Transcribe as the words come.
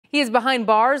He is behind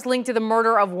bars linked to the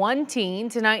murder of one teen.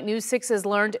 Tonight, News 6 has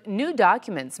learned new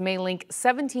documents may link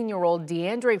 17-year-old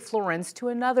DeAndre Florence to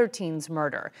another teen's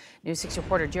murder. News 6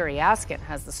 reporter Jerry Askin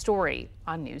has the story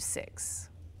on News 6.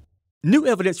 New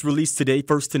evidence released today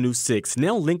first to News 6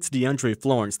 now links DeAndre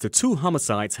Florence to two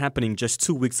homicides happening just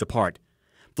 2 weeks apart.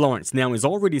 Florence now is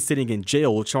already sitting in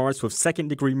jail charged with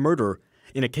second-degree murder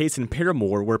in a case in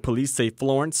Paramore where police say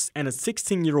Florence and a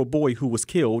 16-year-old boy who was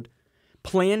killed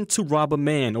planned to rob a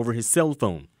man over his cell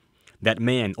phone. That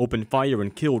man opened fire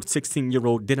and killed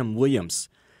 16-year-old Denham Williams.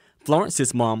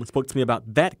 Florence's mom spoke to me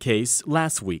about that case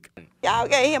last week. Y'all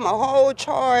gave him a whole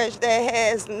charge that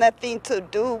has nothing to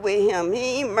do with him.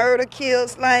 He ain't murder, kill,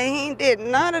 slain. He ain't did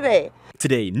none of that.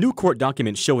 Today, new court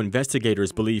documents show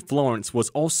investigators believe Florence was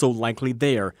also likely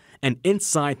there and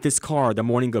inside this car the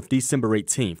morning of December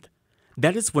 18th.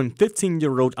 That is when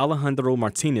 15-year-old Alejandro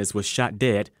Martinez was shot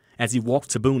dead as he walked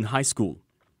to Boone High School.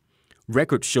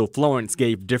 Records show Florence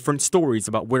gave different stories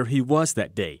about where he was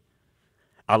that day.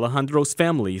 Alejandro's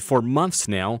family, for months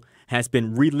now, has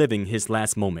been reliving his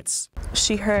last moments.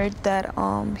 She heard that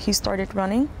he started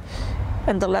running,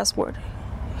 and the last word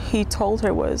he told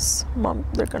her was, "Mom,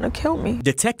 they're gonna kill me."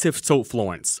 Detectives told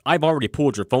Florence, "I've already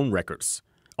pulled your phone records."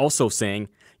 Also saying,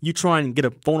 "You try and get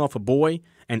a phone off a boy,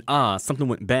 and something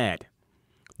went bad."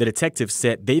 The detectives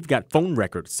said they've got phone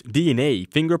records, DNA,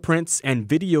 fingerprints, and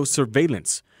video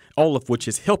surveillance, all of which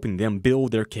is helping them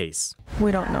build their case.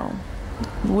 We don't know.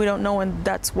 We don't know, and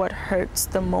that's what hurts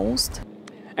the most.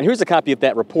 And here's a copy of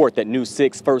that report that News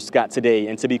 6 first got today.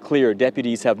 And to be clear,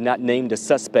 deputies have not named a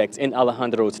suspect in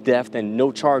Alejandro's death and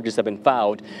no charges have been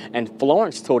filed. And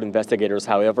Florence told investigators,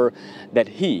 however, that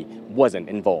he wasn't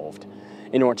involved.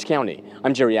 In Orange County,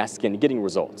 I'm Jerry Askin, getting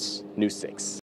results, News 6.